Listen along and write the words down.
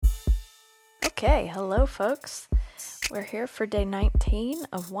Okay, hello folks. We're here for day 19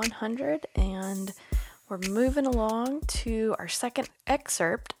 of 100 and we're moving along to our second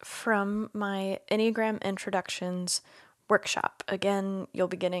excerpt from my Enneagram Introductions workshop. Again, you'll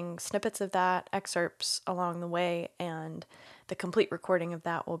be getting snippets of that, excerpts along the way, and the complete recording of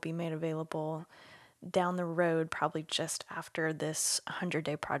that will be made available down the road, probably just after this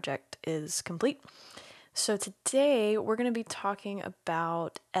 100-day project is complete. So today we're going to be talking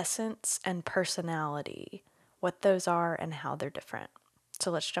about essence and personality, what those are and how they're different.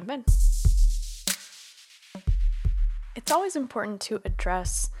 So let's jump in. It's always important to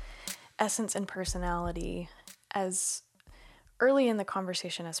address essence and personality as early in the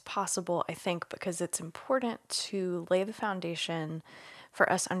conversation as possible, I think, because it's important to lay the foundation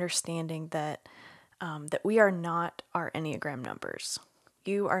for us understanding that we are not our Enneagram numbers.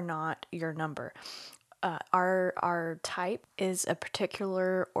 You are not your number. Our type is a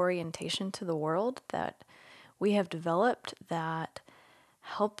particular orientation to the world that we have developed that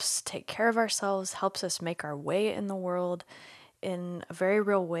helps take care of ourselves, helps us make our way in the world in a very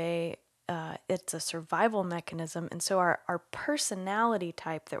real way. It's a survival mechanism. And so our personality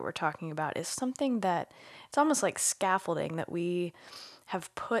type that we're talking about is something that it's almost like scaffolding that we have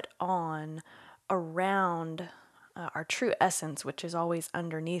put on around our true essence, which is always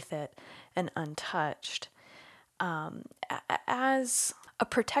underneath it and untouched, as a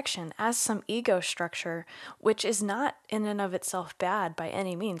protection, as some ego structure, which is not in and of itself bad by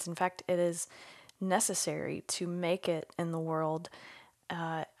any means. In fact, it is necessary to make it in the world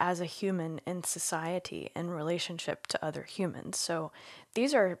as a human in society in relationship to other humans. So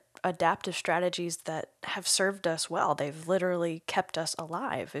these are adaptive strategies that have served us well. They've literally kept us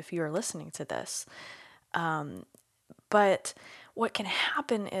alive if you're listening to this. But what can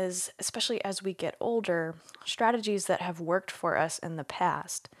happen is, especially as we get older, strategies that have worked for us in the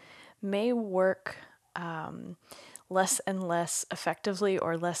past may work less and less effectively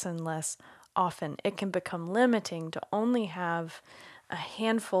or less and less often. It can become limiting to only have a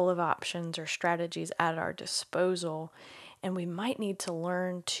handful of options or strategies at our disposal, and we might need to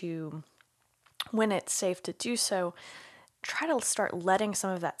learn to, when it's safe to do so, try to start letting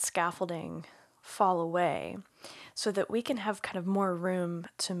some of that scaffolding fall away so that we can have kind of more room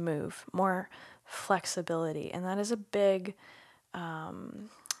to move, more flexibility. And that is a big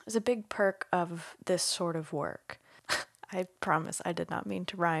perk of this sort of work. I promise I did not mean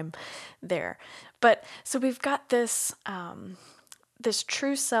to rhyme there. But so we've got this this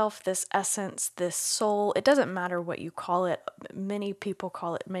true self, this essence, this soul. It doesn't matter what you call it. Many people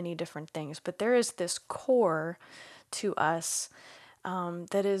call it many different things, but there is this core to us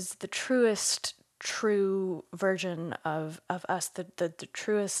that is the true version of us, the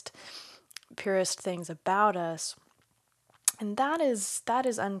truest, purest things about us. And that is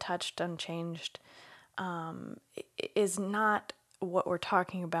untouched, unchanged, is not what we're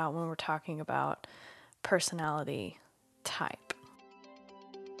talking about when we're talking about personality type.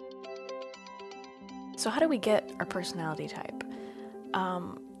 So how do we get our personality type?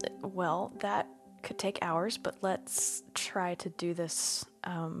 Well, that could take hours, but let's try to do this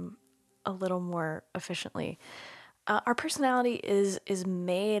a little more efficiently. Our personality is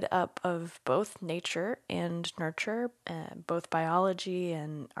made up of both nature and nurture, both biology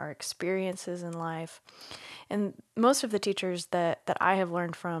and our experiences in life. And most of the teachers that I have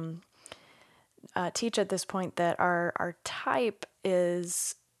learned from teach at this point that our type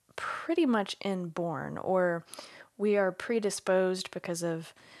is pretty much inborn, or we are predisposed because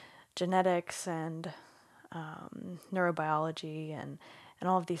of genetics and neurobiology and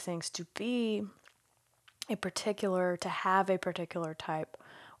all of these things to have a particular type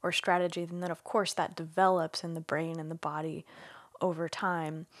or strategy. And then of course that develops in the brain and the body over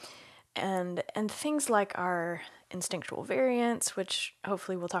time. And things like our instinctual variance, which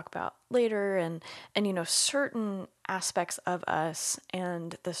hopefully we'll talk about later, and certain aspects of us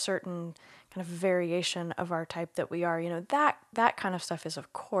and the certain kind of variation of our type that we are, that kind of stuff is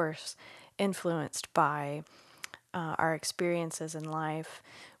of course influenced by our experiences in life.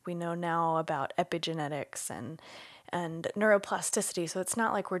 We know now about epigenetics and neuroplasticity, so it's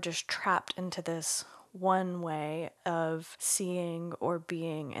not like we're just trapped into this one way of seeing or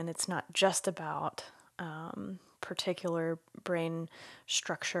being, and it's not just about particular brain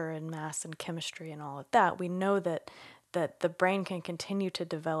structure and mass and chemistry and all of that. We know that the brain can continue to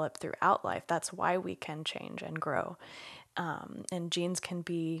develop throughout life. That's why we can change and grow. And genes can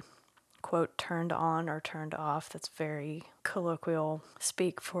be, quote, turned on or turned off. That's very colloquial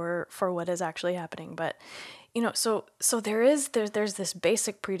speak for what is actually happening. But so there's this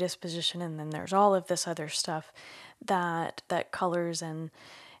basic predisposition, and then there's all of this other stuff that colors and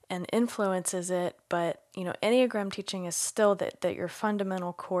and influences it, but Enneagram teaching is still that your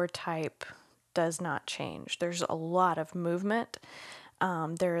fundamental core type does not change. There's a lot of movement.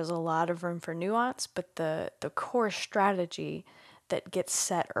 There is a lot of room for nuance, but the core strategy that gets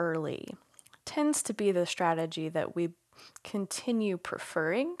set early tends to be the strategy that we continue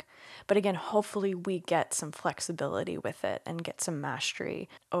preferring. But again, hopefully we get some flexibility with it and get some mastery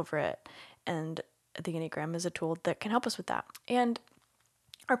over it. And the Enneagram is a tool that can help us with that. And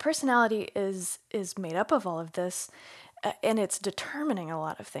our personality is made up of all of this, and it's determining a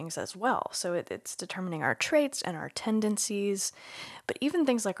lot of things as well. So it's determining our traits and our tendencies, but even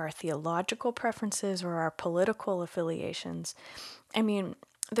things like our theological preferences or our political affiliations. I mean,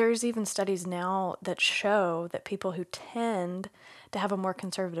 there's even studies now that show that people who tend to have a more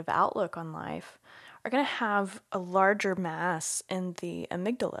conservative outlook on life are going to have a larger mass in the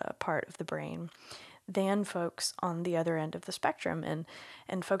amygdala part of the brain than folks on the other end of the spectrum.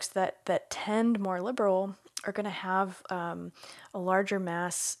 And folks that tend more liberal are going to have a larger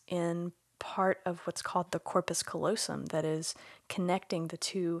mass in part of what's called the corpus callosum, that is connecting the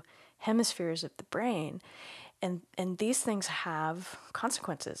two hemispheres of the brain. And these things have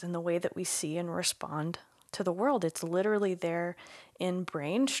consequences in the way that we see and respond to the world. It's literally there in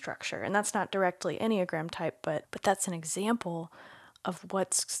brain structure. And that's not directly Enneagram type, but that's an example of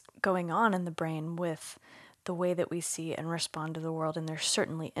what's going on in the brain with the way that we see and respond to the world. And there's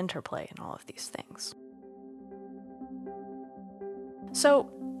certainly interplay in all of these things.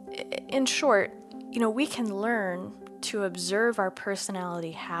 So, in short, we can learn to observe our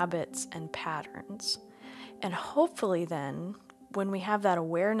personality habits and patterns. And hopefully then, when we have that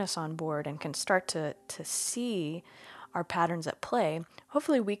awareness on board and can start to see our patterns at play,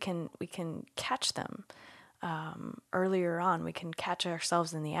 hopefully we can catch them earlier on. We can catch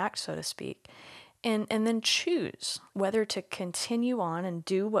ourselves in the act, so to speak, and then choose whether to continue on and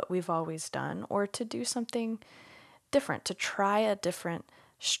do what we've always done or to do something different, to try a different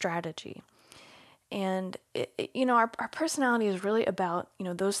strategy. And our personality is really about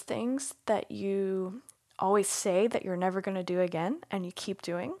those things that you always say that you're never going to do again and you keep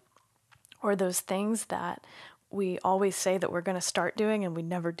doing, or those things that we always say that we're going to start doing and we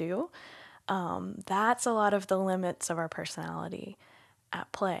never do. That's a lot of the limits of our personality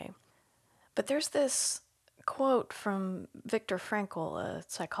at play. But there's this quote from Viktor Frankl, a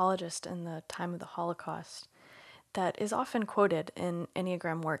psychologist in the time of the Holocaust, that is often quoted in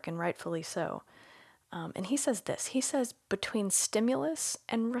Enneagram work, and rightfully so. And he says this. He says, between stimulus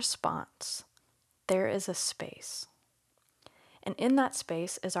and response, there is a space. And in that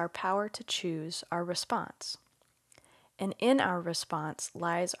space is our power to choose our response. And in our response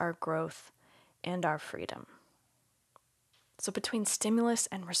lies our growth and our freedom. So between stimulus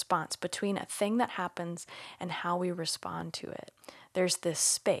and response, between a thing that happens and how we respond to it, there's this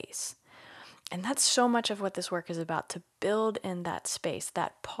space. And that's so much of what this work is about, to build in that space,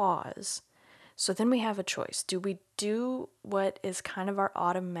 that pause. So then we have a choice. Do we do what is kind of our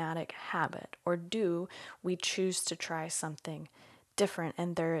automatic habit, or do we choose to try something different?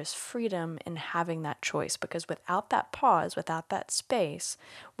 And there is freedom in having that choice, because without that pause, without that space,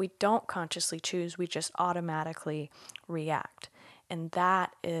 we don't consciously choose, we just automatically react. And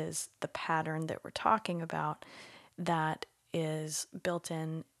that is the pattern that we're talking about, that is built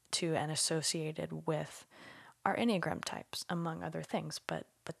in to and associated with our Enneagram types, among other things. But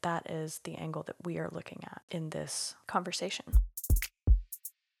that is the angle that we are looking at in this conversation.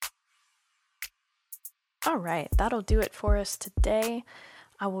 All right, that'll do it for us today.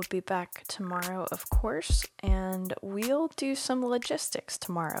 I will be back tomorrow, of course, and we'll do some logistics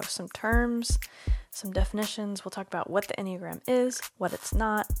tomorrow, some terms, some definitions. We'll talk about what the Enneagram is, what it's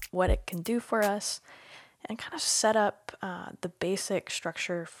not, what it can do for us, and kind of set up the basic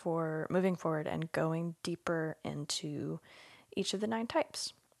structure for moving forward and going deeper into each of the 9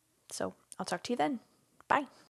 types. So I'll talk to you then. Bye.